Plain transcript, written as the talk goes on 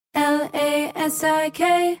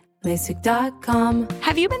LASIK, LASIK.com.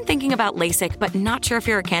 Have you been thinking about LASIK but not sure if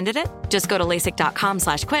you're a candidate? Just go to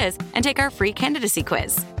LASIK.com/quiz and take our free candidacy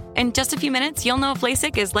quiz. In just a few minutes, you'll know if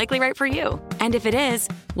LASIK is likely right for you. And if it is,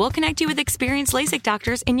 we'll connect you with experienced LASIK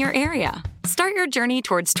doctors in your area. Start your journey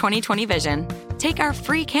towards 20/20 vision. Take our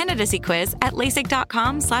free candidacy quiz at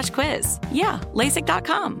LASIK.com/quiz. Yeah,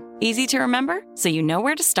 LASIK.com. Easy to remember, so you know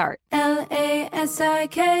where to start.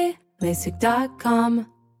 LASIK, LASIK.com.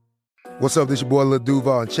 What's up, this your boy Lil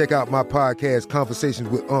Duval, and check out my podcast, Conversations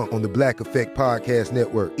with Unc, on the Black Effect Podcast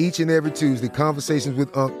Network. Each and every Tuesday, Conversations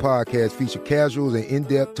with Unc podcast feature casuals and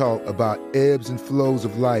in-depth talk about ebbs and flows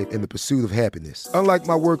of life and the pursuit of happiness. Unlike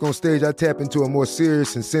my work on stage, I tap into a more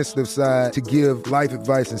serious and sensitive side to give life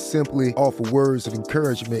advice and simply offer words of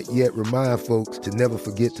encouragement, yet remind folks to never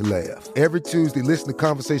forget to laugh. Every Tuesday, listen to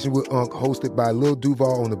Conversation with Unc, hosted by Lil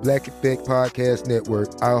Duval on the Black Effect Podcast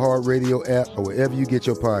Network, iHeartRadio app, or wherever you get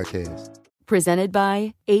your podcasts. Presented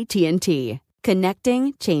by AT&T.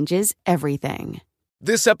 Connecting changes everything.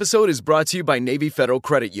 This episode is brought to you by Navy Federal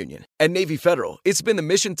Credit Union. At Navy Federal, it's been the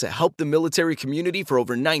mission to help the military community for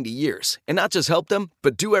over 90 years. And not just help them,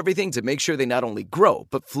 but do everything to make sure they not only grow,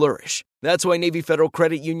 but flourish. That's why Navy Federal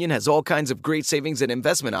Credit Union has all kinds of great savings and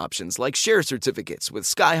investment options like share certificates with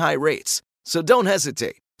sky-high rates. So don't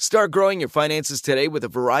hesitate. Start growing your finances today with a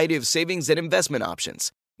variety of savings and investment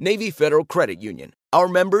options. Navy Federal Credit Union. Our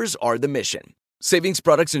members are the mission. Savings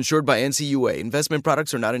products insured by NCUA. Investment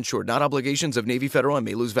products are not insured, not obligations of Navy Federal and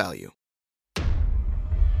may lose value.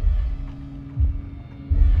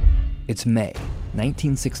 It's May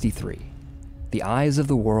 1963. The eyes of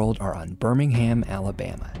the world are on Birmingham,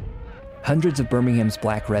 Alabama. Hundreds of Birmingham's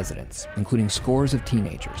black residents, including scores of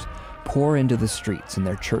teenagers, pour into the streets in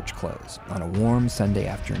their church clothes on a warm Sunday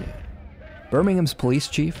afternoon. Birmingham's police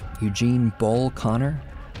chief, Eugene Bull Connor,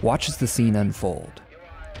 watches the scene unfold.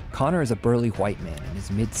 Connor is a burly white man in his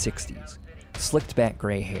mid-60s, slicked back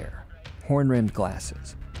gray hair, horn-rimmed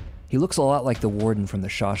glasses. He looks a lot like the warden from The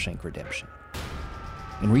Shawshank Redemption.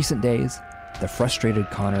 In recent days, the frustrated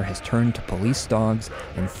Connor has turned to police dogs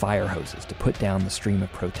and fire hoses to put down the stream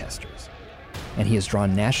of protesters. And he has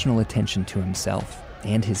drawn national attention to himself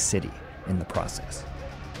and his city in the process.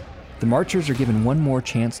 The marchers are given one more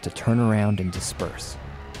chance to turn around and disperse.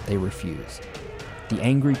 They refuse. The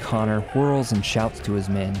angry Connor whirls and shouts to his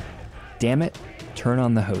men, "Damn it, turn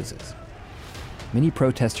on the hoses." Many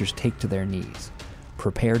protesters take to their knees,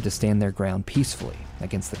 prepared to stand their ground peacefully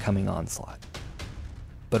against the coming onslaught.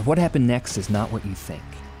 But what happened next is not what you think,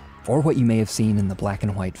 or what you may have seen in the black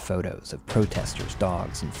and white photos of protesters,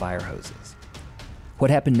 dogs, and fire hoses. What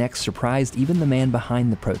happened next surprised even the man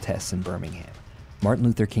behind the protests in Birmingham, Martin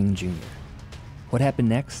Luther King Jr. What happened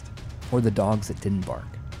next? Or the dogs that didn't bark,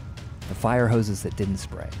 the fire hoses that didn't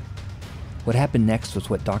spray. What happened next was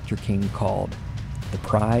what Dr. King called the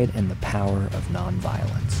pride and the power of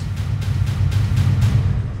nonviolence.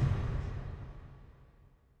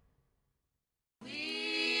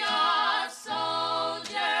 We are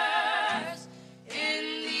soldiers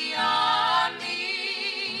in the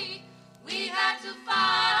army. We have to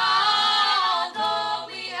fight, although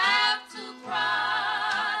we have to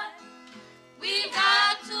cry. We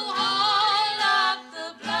got to hold up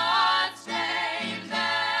the blood-stained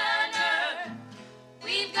banner.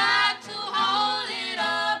 We've got to hold it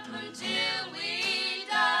up until we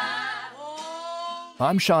die.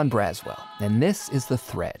 I'm Sean Braswell, and this is The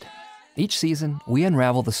Thread. Each season, we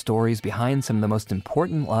unravel the stories behind some of the most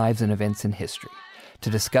important lives and events in history to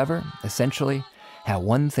discover, essentially, how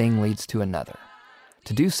one thing leads to another.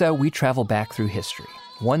 To do so, we travel back through history,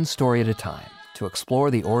 one story at a time, to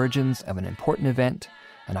explore the origins of an important event,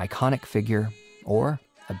 an iconic figure, or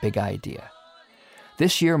a big idea.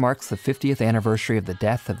 This year marks the 50th anniversary of the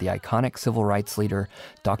death of the iconic civil rights leader,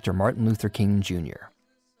 Dr. Martin Luther King Jr.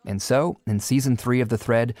 And so, in Season 3 of The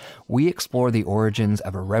Thread, we explore the origins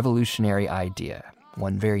of a revolutionary idea,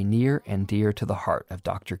 one very near and dear to the heart of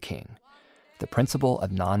Dr. King, the principle of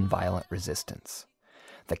nonviolent resistance.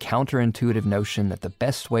 The counterintuitive notion that the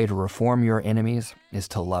best way to reform your enemies is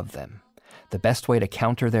to love them. The best way to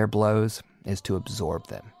counter their blows is to absorb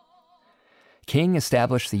them. King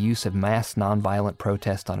established the use of mass nonviolent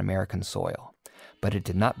protest on American soil, but it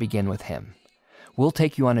did not begin with him. We'll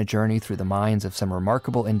take you on a journey through the minds of some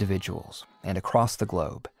remarkable individuals and across the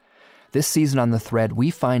globe. This season on The Thread,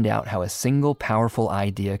 we find out how a single powerful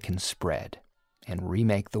idea can spread and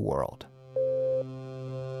remake the world.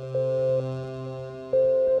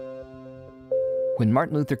 When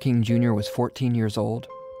Martin Luther King Jr. was 14 years old,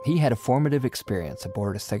 he had a formative experience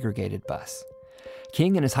aboard a segregated bus.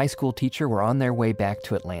 King and his high school teacher were on their way back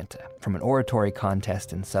to Atlanta from an oratory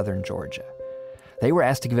contest in southern Georgia. They were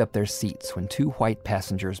asked to give up their seats when 2 white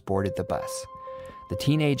passengers boarded the bus. The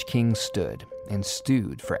teenage King stood and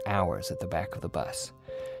stewed for hours at the back of the bus.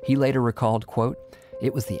 He later recalled, quote,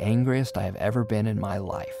 "It was the angriest I have ever been in my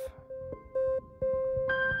life."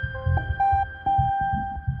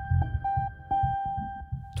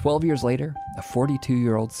 "12 years later, a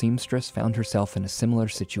 42-year-old seamstress found herself in a similar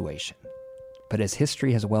situation. But as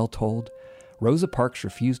history has well told, Rosa Parks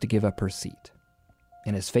refused to give up her seat.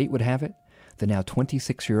 And as fate would have it, the now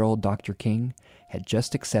 26-year-old Dr. King had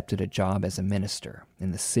just accepted a job as a minister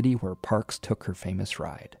in the city where Parks took her famous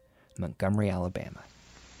ride, Montgomery, Alabama.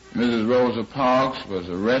 Mrs. Rosa Parks was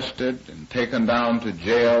arrested and taken down to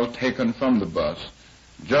jail, taken from the bus,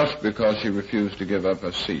 just because she refused to give up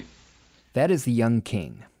her seat. That is the young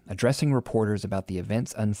King, addressing reporters about the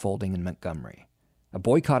events unfolding in Montgomery. A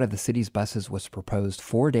boycott of the city's buses was proposed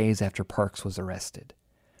 4 days after Parks was arrested.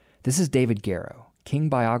 This is David Garrow, King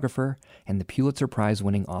biographer and the Pulitzer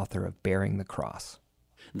Prize-winning author of Bearing the Cross.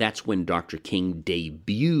 That's when Dr. King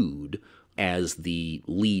debuted as the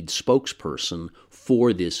lead spokesperson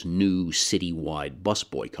for this new citywide bus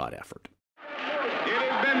boycott effort. It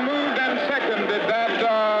has been moved and seconded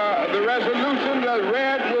that the resolution as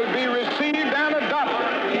read will be received and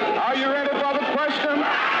adopted. Are you ready for the question?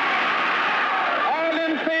 All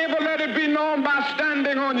in favor, let it be known by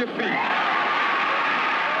standing on your feet.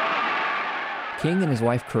 King and his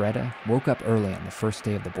wife Coretta woke up early on the first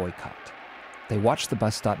day of the boycott. They watched the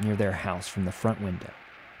bus stop near their house from the front window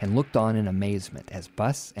and looked on in amazement as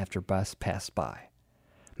bus after bus passed by.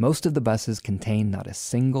 Most of the buses contained not a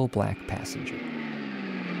single black passenger.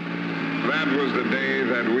 That was the day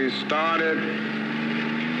that we started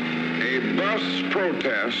a bus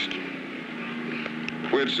protest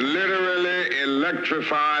which literally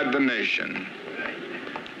electrified the nation.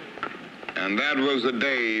 And that was the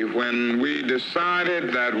day when we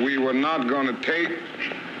decided that we were not going to take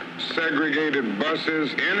segregated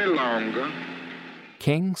buses any longer.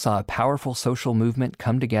 King saw a powerful social movement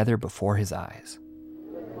come together before his eyes.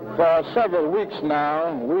 For several weeks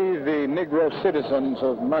now, we, the Negro citizens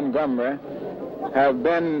of Montgomery, have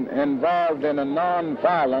been involved in a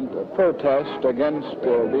nonviolent protest against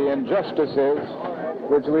the injustices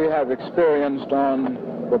which we have experienced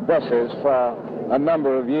on the buses for a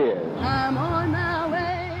number of years. I'm on my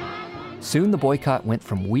way. Soon the boycott went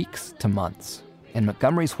from weeks to months, and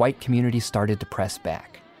Montgomery's white community started to press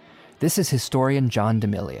back. This is historian John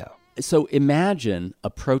D'Amelio. So imagine a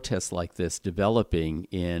protest like this developing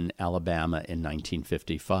in Alabama in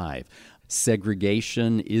 1955.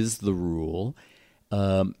 Segregation is the rule.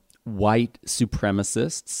 White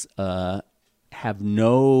supremacists have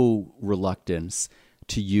no reluctance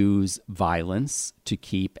to use violence to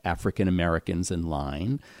keep African Americans in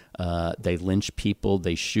line. They lynch people,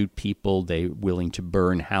 they shoot people, they're willing to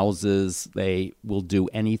burn houses, they will do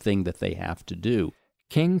anything that they have to do.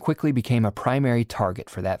 King quickly became a primary target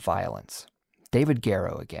for that violence. David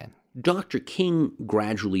Garrow again. Dr. King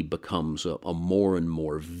gradually becomes a more and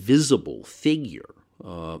more visible figure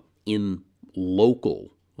in local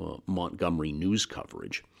Montgomery news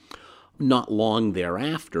coverage. Not long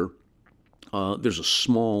thereafter, there's a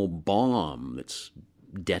small bomb that's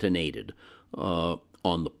detonated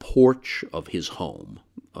on the porch of his home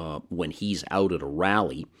when he's out at a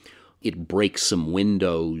rally. It breaks some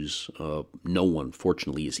windows. No one,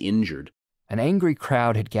 fortunately, is injured. An angry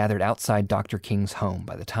crowd had gathered outside Dr. King's home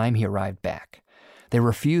by the time he arrived back. They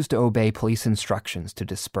refused to obey police instructions to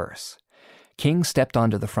disperse. King stepped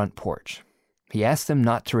onto the front porch. He asked them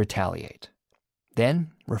not to retaliate. Then,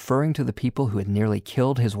 referring to the people who had nearly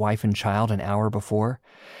killed his wife and child an hour before,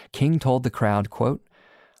 King told the crowd, quote,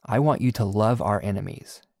 "I want you to love our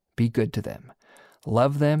enemies. Be good to them.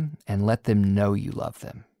 Love them and let them know you love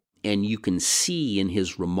them." And you can see in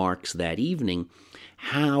his remarks that evening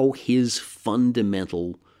how his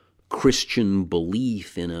fundamental Christian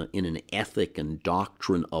belief in an ethic and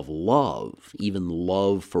doctrine of love, even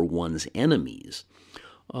love for one's enemies,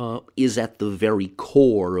 is at the very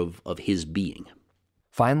core of his being.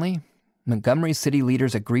 Finally, Montgomery's city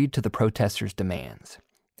leaders agreed to the protesters' demands.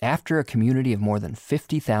 After a community of more than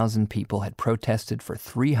 50,000 people had protested for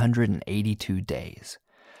 382 days.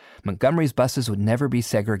 Montgomery's buses would never be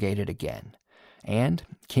segregated again, and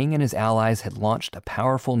King and his allies had launched a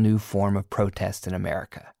powerful new form of protest in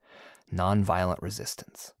America, nonviolent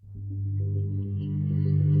resistance.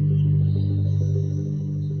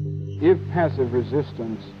 If passive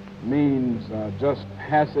resistance means just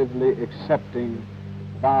passively accepting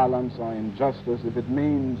violence or injustice, if it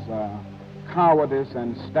means cowardice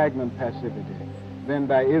and stagnant passivity, then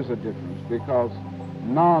there is a difference, because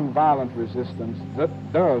nonviolent resistance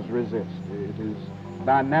does resist. It is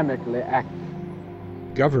dynamically active.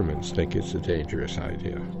 governments think it's a dangerous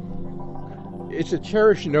idea. It's a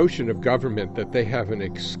cherished notion of government that they have an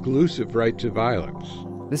exclusive right to violence.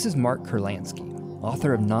 This is Mark Kurlansky,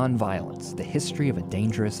 author of Nonviolence, The History of a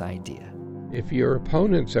Dangerous Idea. If your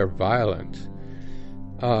opponents are violent,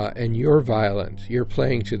 and you're violent, you're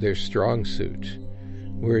playing to their strong suit.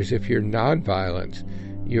 Whereas if you're nonviolent,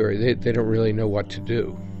 they don't really know what to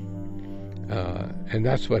do. And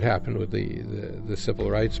that's what happened with the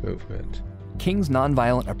civil rights movement. King's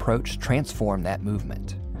nonviolent approach transformed that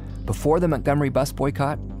movement. Before the Montgomery bus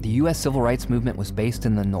boycott, the U.S. civil rights movement was based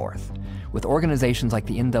in the North, with organizations like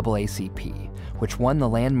the NAACP, which won the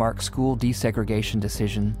landmark school desegregation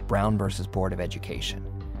decision, Brown versus Board of Education.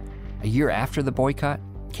 A year after the boycott,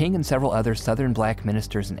 King and several other Southern black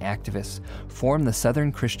ministers and activists formed the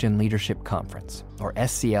Southern Christian Leadership Conference, or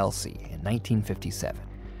SCLC, in 1957.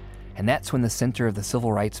 And that's when the center of the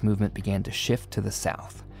civil rights movement began to shift to the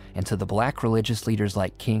South, and to the black religious leaders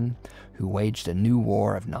like King, who waged a new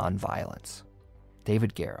war of nonviolence.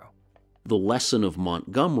 David Garrow. The lesson of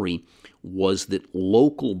Montgomery was that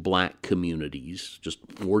local black communities, just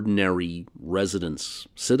ordinary residents,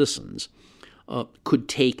 citizens, could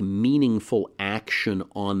take meaningful action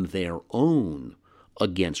on their own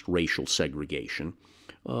against racial segregation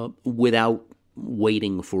without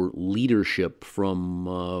waiting for leadership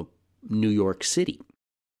from New York City.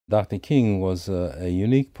 Dr. King was a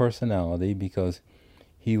unique personality because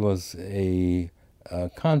he was a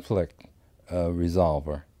conflict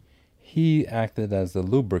resolver. He acted as a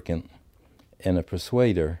lubricant and a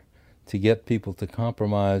persuader to get people to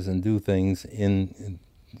compromise and do things in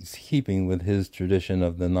keeping with his tradition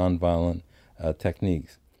of the nonviolent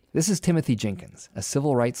techniques. This is Timothy Jenkins, a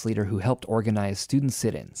civil rights leader who helped organize student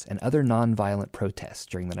sit-ins and other nonviolent protests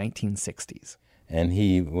during the 1960s. And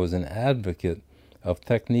he was an advocate of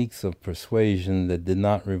techniques of persuasion that did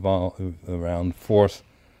not revolve around force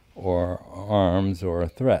or arms or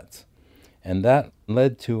threats. And that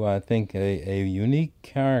led to, I think, a unique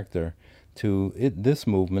character to this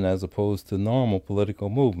movement as opposed to normal political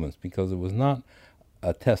movements, because it was not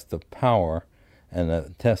a test of power and a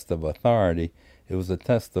test of authority. It was a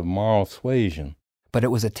test of moral suasion. But it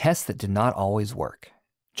was a test that did not always work.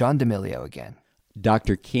 John D'Amelio again.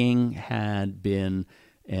 Dr. King had been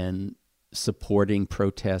supporting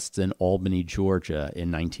protests in Albany, Georgia in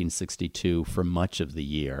 1962 for much of the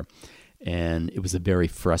year. And it was a very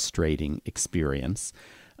frustrating experience,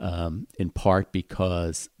 in part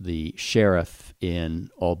because the sheriff in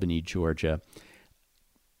Albany, Georgia,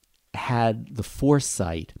 had the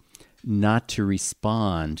foresight not to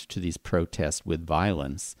respond to these protests with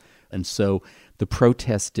violence. And so the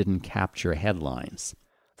protests didn't capture headlines.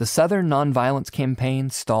 The Southern nonviolence campaign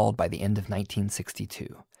stalled by the end of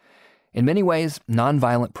 1962. In many ways,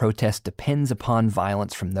 nonviolent protest depends upon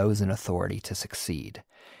violence from those in authority to succeed.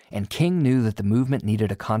 And King knew that the movement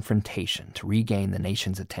needed a confrontation to regain the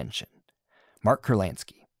nation's attention. Mark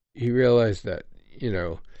Kurlansky. He realized that,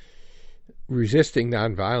 resisting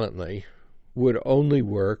nonviolently would only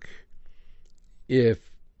work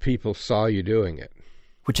if people saw you doing it.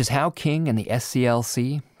 Which is how King and the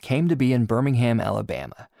SCLC came to be in Birmingham,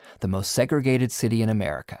 Alabama, the most segregated city in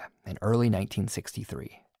America, in early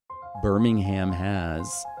 1963. Birmingham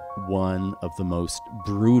has one of the most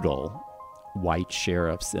brutal white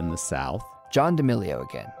sheriffs in the South. John D'Amelio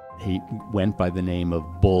again. He went by the name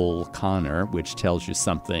of Bull Connor, which tells you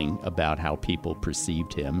something about how people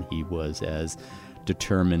perceived him. He was as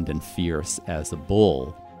determined and fierce as a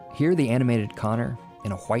bull. Here the animated Connor,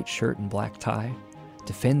 in a white shirt and black tie,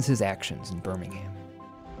 defends his actions in Birmingham.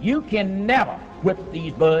 You can never whip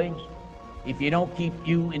these bugs if you don't keep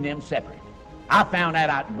you and them separate. I found that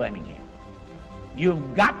out in Birmingham.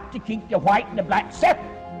 You've got to keep the white and the black separate.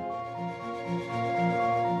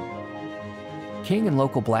 King and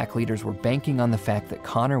local black leaders were banking on the fact that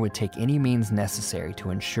Connor would take any means necessary to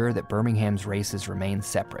ensure that Birmingham's races remained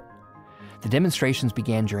separate. The demonstrations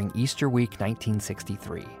began during Easter week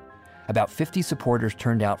 1963. About 50 supporters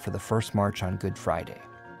turned out for the first march on Good Friday.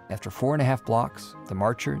 After 4.5 blocks, the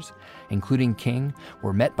marchers, including King,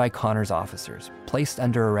 were met by Connor's officers, placed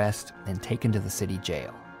under arrest, and taken to the city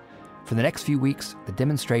jail. For the next few weeks, the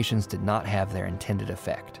demonstrations did not have their intended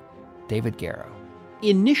effect. David Garrow.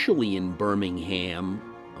 Initially in Birmingham,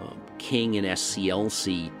 King and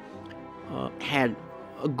SCLC had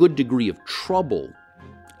a good degree of trouble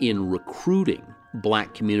in recruiting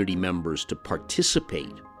black community members to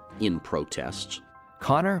participate in protests.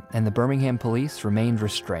 Connor and the Birmingham police remained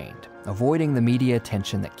restrained, avoiding the media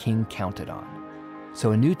attention that King counted on.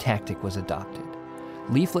 So a new tactic was adopted.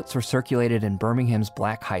 Leaflets were circulated in Birmingham's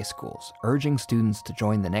black high schools, urging students to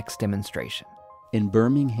join the next demonstration. In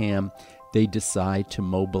Birmingham, they decide to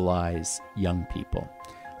mobilize young people.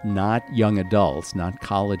 Not young adults, not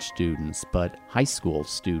college students, but high school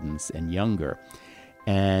students and younger.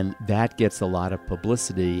 And that gets a lot of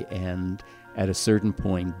publicity, and at a certain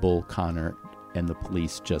point, Bull Connor and the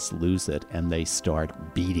police just lose it, and they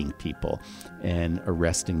start beating people and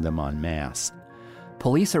arresting them en masse.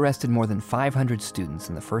 Police arrested more than 500 students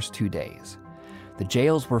in the first 2 days. The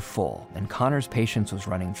jails were full, and Connor's patience was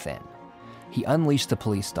running thin. He unleashed the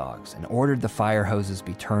police dogs and ordered the fire hoses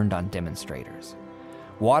be turned on demonstrators.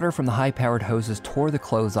 Water from the high-powered hoses tore the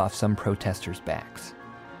clothes off some protesters' backs.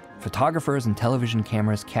 Photographers and television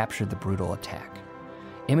cameras captured the brutal attack.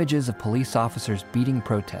 Images of police officers beating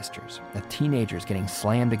protesters, of teenagers getting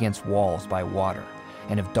slammed against walls by water,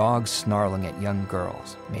 and of dogs snarling at young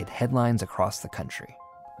girls made headlines across the country.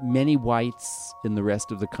 Many whites in the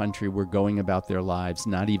rest of the country were going about their lives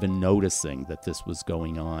not even noticing that this was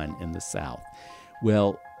going on in the South.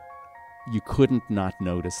 Well, you couldn't not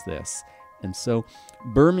notice this. And so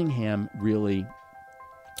Birmingham really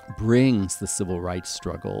brings the civil rights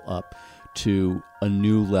struggle up to a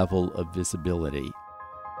new level of visibility.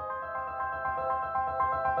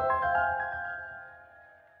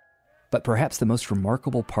 But perhaps the most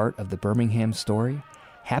remarkable part of the Birmingham story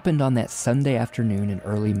happened on that Sunday afternoon in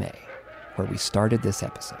early May, where we started this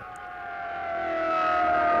episode.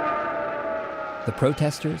 The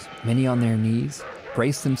protesters, many on their knees,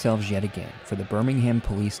 braced themselves yet again for the Birmingham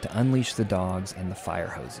police to unleash the dogs and the fire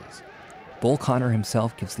hoses. Bull Connor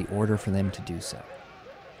himself gives the order for them to do so.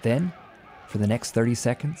 Then, for the next 30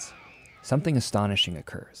 seconds, something astonishing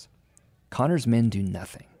occurs. Connor's men do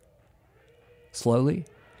nothing. Slowly,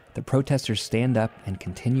 the protesters stand up and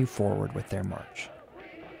continue forward with their march.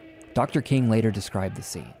 Dr. King later described the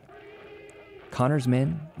scene. Connor's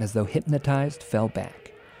men, as though hypnotized, fell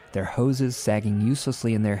back, their hoses sagging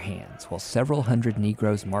uselessly in their hands while several hundred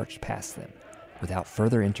Negroes marched past them without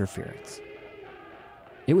further interference.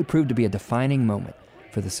 It would prove to be a defining moment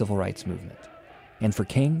for the civil rights movement. And for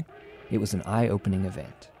King, it was an eye-opening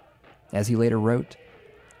event. As he later wrote,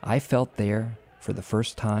 "I felt there, for the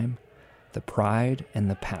first time, the pride and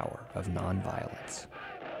the power of nonviolence."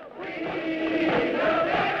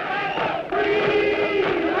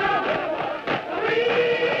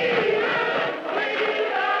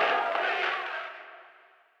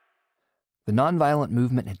 The nonviolent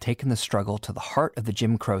movement had taken the struggle to the heart of the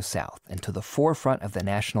Jim Crow South and to the forefront of the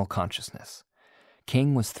national consciousness.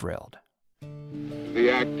 King was thrilled.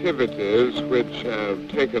 The activities which have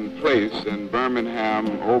taken place in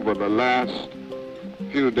Birmingham over the last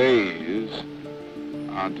few days,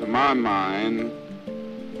 to my mind,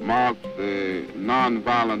 marked the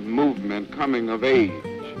nonviolent movement coming of age.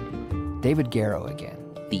 David Garrow again.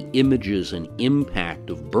 The images and impact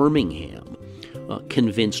of Birmingham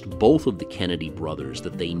convinced both of the Kennedy brothers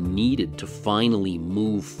that they needed to finally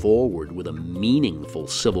move forward with a meaningful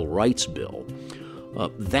civil rights bill.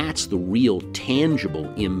 That's the real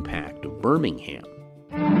tangible impact of Birmingham.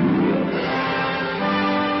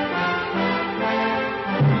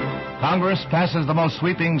 Congress passes the most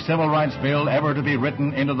sweeping civil rights bill ever to be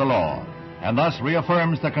written into the law, and thus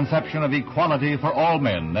reaffirms the conception of equality for all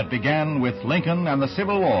men that began with Lincoln and the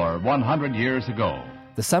Civil War 100 years ago.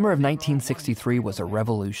 The summer of 1963 was a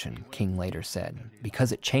revolution, King later said,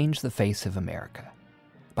 because it changed the face of America.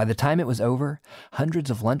 By the time it was over, hundreds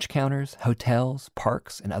of lunch counters, hotels,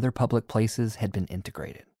 parks, and other public places had been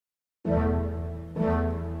integrated.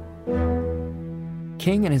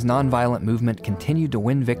 King and his nonviolent movement continued to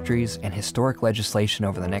win victories and historic legislation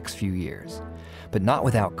over the next few years, but not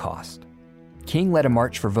without cost. King led a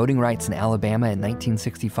march for voting rights in Alabama in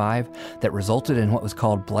 1965 that resulted in what was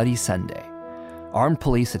called Bloody Sunday. Armed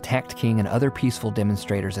police attacked King and other peaceful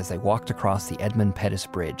demonstrators as they walked across the Edmund Pettus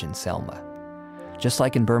Bridge in Selma. Just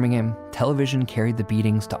like in Birmingham, television carried the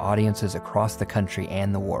beatings to audiences across the country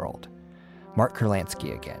and the world. Mark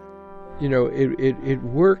Kurlansky again. You know, it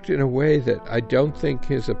worked in a way that I don't think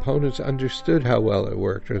his opponents understood how well it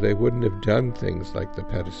worked, or they wouldn't have done things like the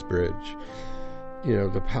Pettus Bridge. You know,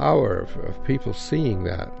 the power of people seeing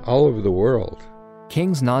that all over the world.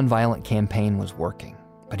 King's nonviolent campaign was working,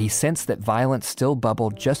 but he sensed that violence still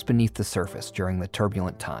bubbled just beneath the surface during the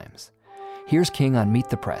turbulent times. Here's King on Meet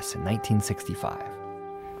the Press in 1965.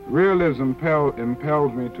 Realism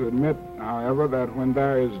impels me to admit, however, that when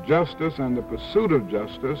there is justice and the pursuit of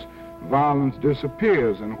justice, violence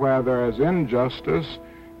disappears, and where there is injustice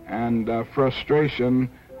and frustration,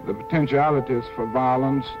 the potentialities for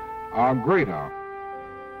violence are greater.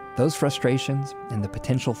 Those frustrations and the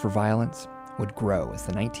potential for violence would grow as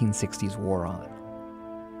the 1960s wore on.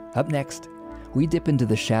 Up next, we dip into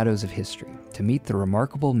the shadows of history to meet the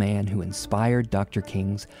remarkable man who inspired Dr.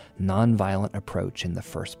 King's nonviolent approach in the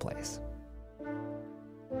first place.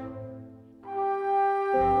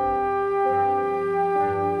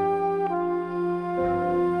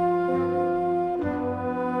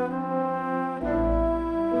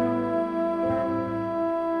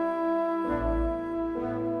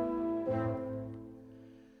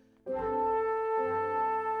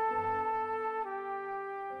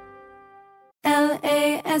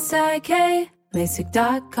 LASIK,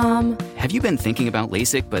 LASIK.com. Have you been thinking about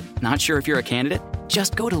LASIK but not sure if you're a candidate?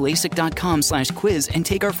 Just go to LASIK.com/quiz and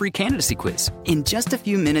take our free candidacy quiz. In just a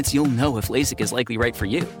few minutes, you'll know if LASIK is likely right for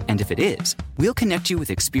you. And if it is, we'll connect you with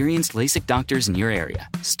experienced LASIK doctors in your area.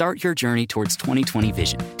 Start your journey towards 20/20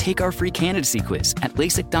 vision. Take our free candidacy quiz at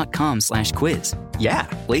LASIK.com/quiz. Yeah,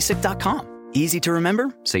 LASIK.com. Easy to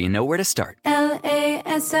remember, so you know where to start.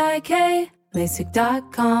 LASIK,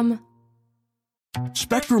 LASIK.com.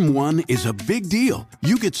 Spectrum One is a big deal.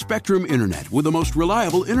 You get Spectrum Internet with the most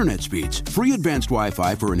reliable internet speeds, free advanced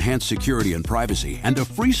Wi-Fi for enhanced security and privacy, and a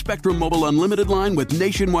free Spectrum Mobile Unlimited line with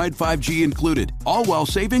nationwide 5G included, all while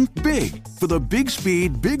saving big. For the big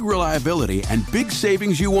speed, big reliability, and big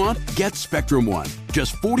savings you want, get Spectrum One.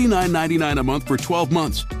 Just $49.99 a month for 12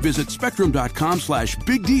 months. Visit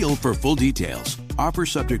spectrum.com/big deal for full details. Offer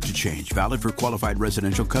subject to change. Valid for qualified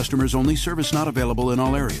residential customers only. Service not available in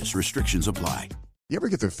all areas. Restrictions apply. You ever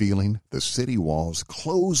get the feeling the city walls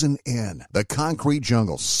closing in, the concrete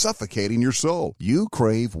jungle suffocating your soul? You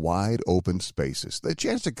crave wide open spaces, the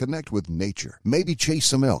chance to connect with nature, maybe chase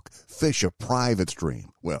some elk, fish a private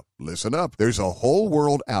stream. Well, listen up. There's a whole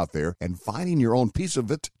world out there, and finding your own piece of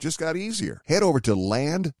it just got easier. Head over to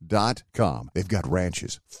land.com. They've got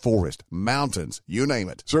ranches, forest, mountains, you name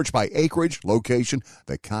it. Search by acreage, location,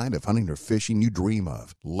 the kind of hunting or fishing you dream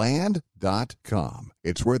of. Land.com.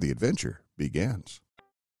 It's where the adventure begins.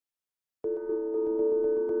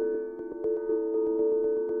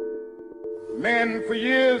 Men for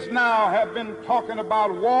years now have been talking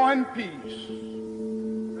about war and peace,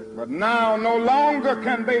 but now no longer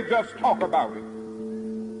can they just talk about it.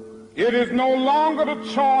 It is no longer the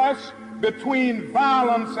choice between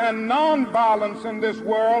violence and non-violence in this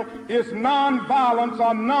world. It's non-violence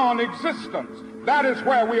or non-existence. That is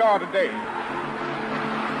where we are today.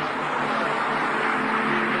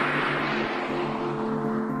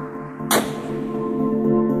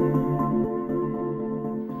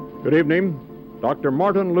 Good evening. Dr.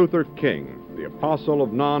 Martin Luther King, the apostle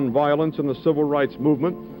of nonviolence in the civil rights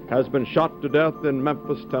movement, has been shot to death in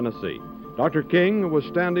Memphis, Tennessee. Dr. King was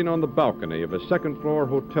standing on the balcony of a second-floor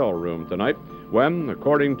hotel room tonight when,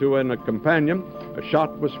 according to a companion, a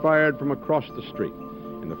shot was fired from across the street.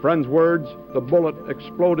 In the friend's words, the bullet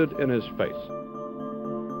exploded in his face.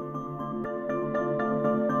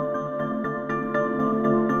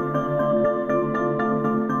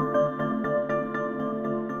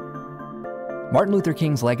 Martin Luther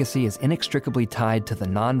King's legacy is inextricably tied to the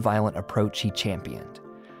nonviolent approach he championed.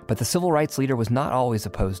 But the civil rights leader was not always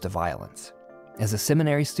opposed to violence. As a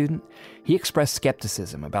seminary student, he expressed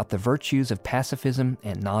skepticism about the virtues of pacifism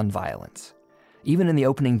and nonviolence. Even in the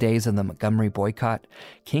opening days of the Montgomery boycott,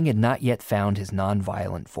 King had not yet found his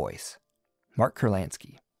nonviolent voice. Mark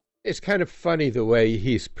Kurlansky. It's kind of funny the way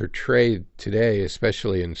he's portrayed today,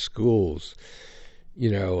 especially in schools, you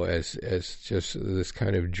know, as just this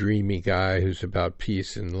kind of dreamy guy who's about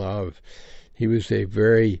peace and love. He was a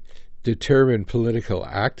very determined political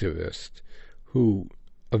activist who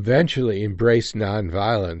eventually embraced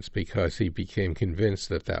nonviolence because he became convinced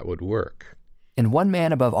that that would work. And one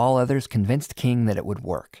man above all others convinced King that it would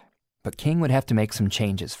work. But King would have to make some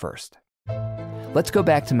changes first. Let's go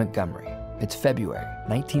back to Montgomery. It's February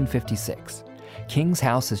 1956. King's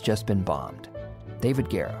house has just been bombed. David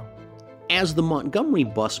Garrow. As the Montgomery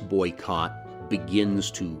bus boycott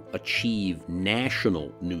begins to achieve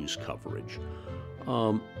national news coverage,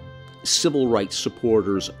 civil rights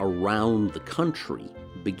supporters around the country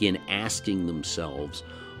begin asking themselves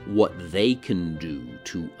what they can do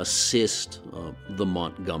to assist the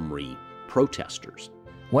Montgomery protesters.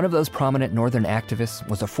 One of those prominent Northern activists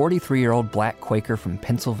was a 43-year-old black Quaker from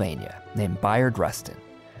Pennsylvania named Bayard Rustin,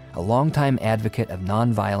 a longtime advocate of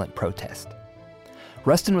nonviolent protest.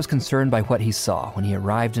 Rustin was concerned by what he saw when he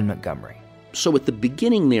arrived in Montgomery. So at the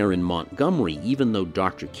beginning there in Montgomery, even though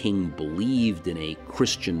Dr. King believed in a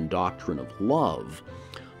Christian doctrine of love,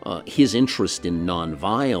 his interest in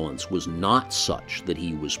nonviolence was not such that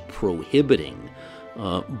he was prohibiting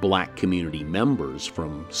black community members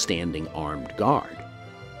from standing armed guard.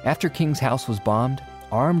 After King's house was bombed,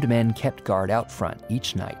 armed men kept guard out front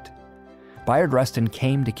each night. Bayard Rustin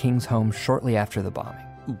came to King's home shortly after the bombing.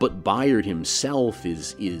 But Bayard himself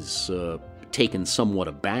is taken somewhat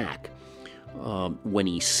aback when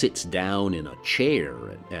he sits down in a chair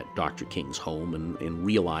at Dr. King's home and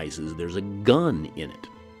realizes there's a gun in it.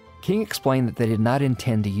 King explained that they did not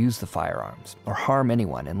intend to use the firearms or harm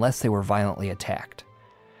anyone unless they were violently attacked.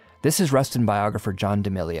 This is Rustin biographer John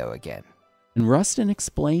D'Amelio again. And Rustin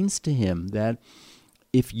explains to him that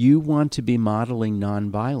if you want to be modeling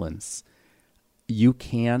nonviolence, you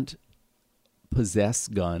can't possess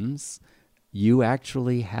guns. You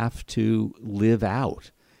actually have to live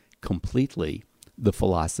out completely the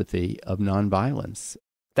philosophy of nonviolence.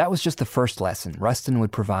 That was just the first lesson Rustin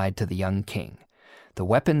would provide to the young king. The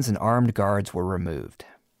weapons and armed guards were removed.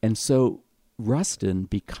 And so Rustin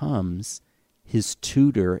becomes his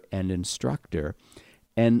tutor and instructor.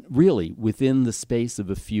 And really, within the space of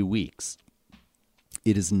a few weeks,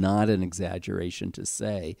 it is not an exaggeration to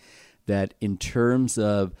say that in terms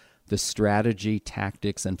of the strategy,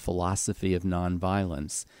 tactics, and philosophy of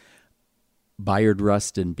nonviolence, Bayard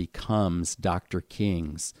Rustin becomes Dr.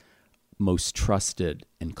 King's most trusted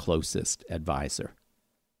and closest advisor.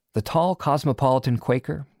 The tall, cosmopolitan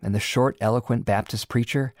Quaker and the short, eloquent Baptist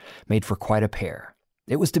preacher made for quite a pair.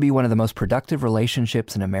 It was to be one of the most productive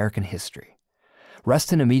relationships in American history.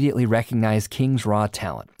 Rustin immediately recognized King's raw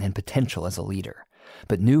talent and potential as a leader,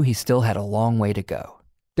 but knew he still had a long way to go.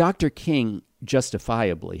 Dr. King,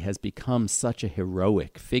 justifiably, has become such a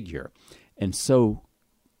heroic figure and so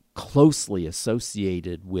closely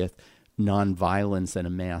associated with nonviolence and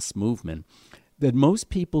a mass movement that most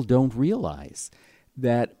people don't realize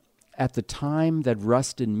that at the time that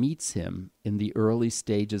Rustin meets him in the early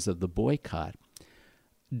stages of the boycott,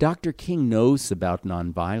 Dr. King knows about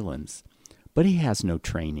nonviolence, but he has no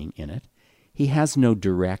training in it. He has no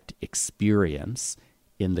direct experience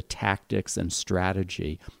in the tactics and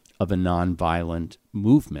strategy of a nonviolent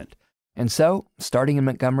movement. And so, starting in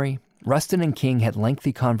Montgomery, Rustin and King had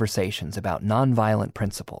lengthy conversations about nonviolent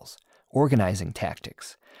principles, organizing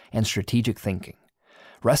tactics, and strategic thinking.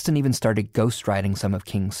 Rustin even started ghostwriting some of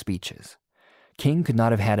King's speeches. King could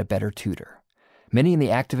not have had a better tutor. Many in the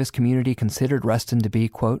activist community considered Rustin to be,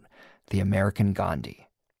 quote, the American Gandhi.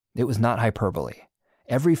 It was not hyperbole.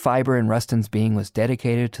 Every fiber in Rustin's being was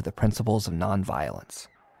dedicated to the principles of nonviolence.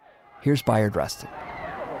 Here's Bayard Rustin.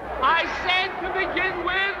 I said to begin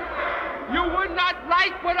with, you would not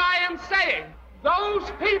like what I am saying.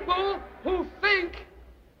 Those people who think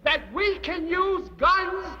that we can use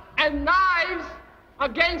guns and knives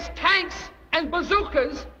against tanks and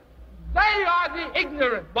bazookas, they are the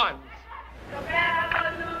ignorant ones.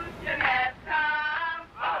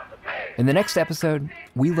 In the next episode,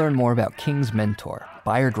 we learn more about King's mentor,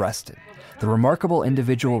 Bayard Rustin, the remarkable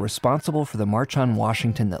individual responsible for the March on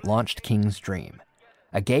Washington that launched King's dream.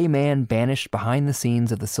 A gay man banished behind the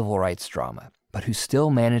scenes of the civil rights drama, but who still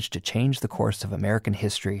managed to change the course of American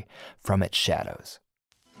history from its shadows.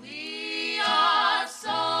 We are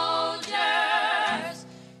soldiers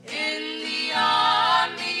in the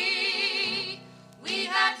army. We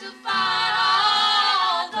have to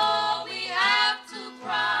fight, although we have to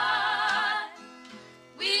cry.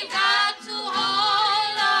 We got to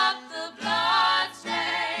hold up the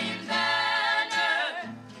blood-stained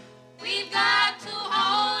banner. We've got to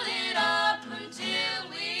hold it up until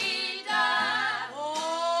we die.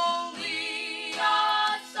 Oh, we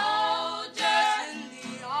are soldiers in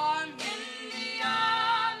the army.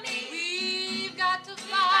 We've got to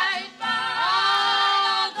fight,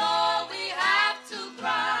 although we have to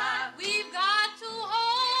cry. We've got to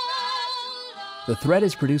hold up. The Thread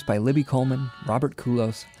is produced by Libby Coleman, Robert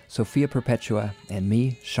Kulos, Sophia Perpetua, and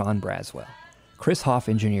me, Sean Braswell. Chris Hoff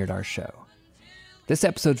engineered our show. This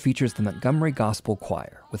episode features the Montgomery Gospel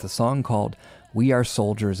Choir with a song called We Are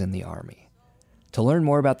Soldiers in the Army. To learn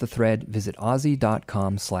more about The Thread, visit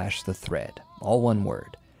OZY.com/thethread, all one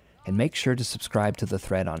word. And make sure to subscribe to The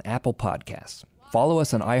Thread on Apple Podcasts, follow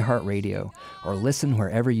us on iHeartRadio, or listen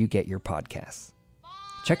wherever you get your podcasts.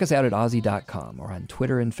 Check us out at OZY.com or on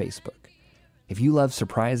Twitter and Facebook. If you love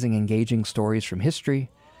surprising, engaging stories from history,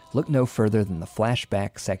 look no further than the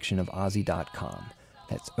flashback section of OZY.com.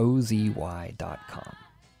 That's OZY.com.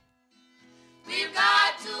 We've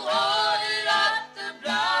got to hold it up, the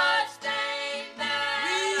blood-stained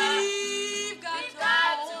banner. We've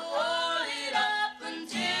got to hold it up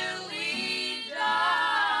until we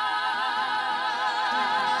die.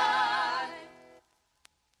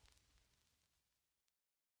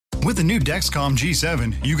 With the new Dexcom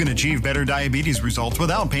G7, you can achieve better diabetes results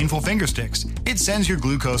without painful finger sticks. It sends your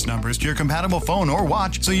glucose numbers to your compatible phone or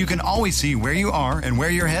watch so you can always see where you are and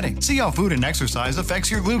where you're heading. See how food and exercise affects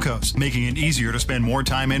your glucose, making it easier to spend more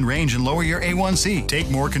time in range and lower your A1C. Take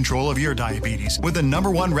more control of your diabetes with the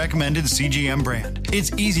 #1 recommended CGM brand.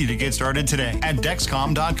 It's easy to get started today at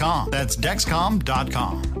Dexcom.com. That's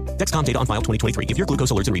Dexcom.com. Dexcom data on file 2023. If your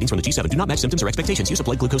glucose alerts and readings from the G7 do not match symptoms or expectations, use a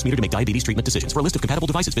blood glucose meter to make diabetes treatment decisions. For a list of compatible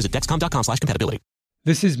devices, visit Dexcom.com/compatibility.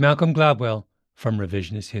 This is Malcolm Gladwell from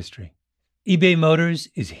Revisionist History. eBay Motors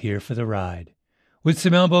is here for the ride. With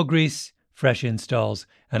some elbow grease, fresh installs,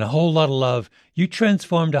 and a whole lot of love, you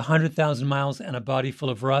transformed 100,000 miles and a body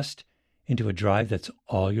full of rust into a drive that's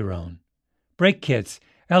all your own. Brake kits,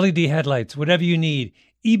 LED headlights, whatever you need,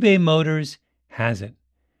 eBay Motors has it.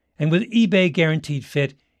 And with eBay Guaranteed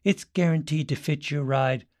Fit, it's guaranteed to fit your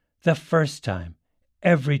ride the first time,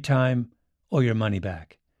 every time, or your money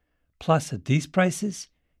back. Plus, at these prices,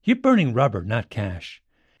 you're burning rubber, not cash.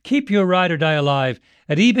 Keep your ride or die alive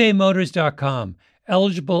at ebaymotors.com.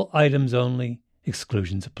 Eligible items only.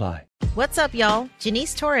 Exclusions apply. What's up, y'all?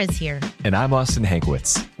 Janice Torres here. And I'm Austin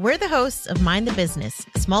Hankwitz. We're the hosts of Mind the Business,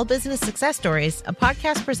 Small Business Success Stories, a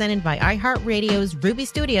podcast presented by iHeartRadio's Ruby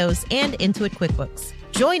Studios and Intuit QuickBooks.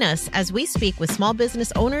 Join us as we speak with small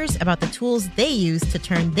business owners about the tools they use to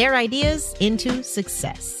turn their ideas into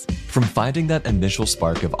success. From finding that initial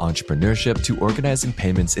spark of entrepreneurship to organizing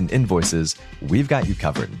payments and invoices, we've got you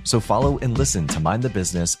covered. So follow and listen to Mind the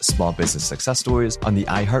Business, Small Business Success Stories on the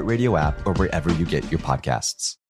iHeartRadio app or wherever you get your podcasts.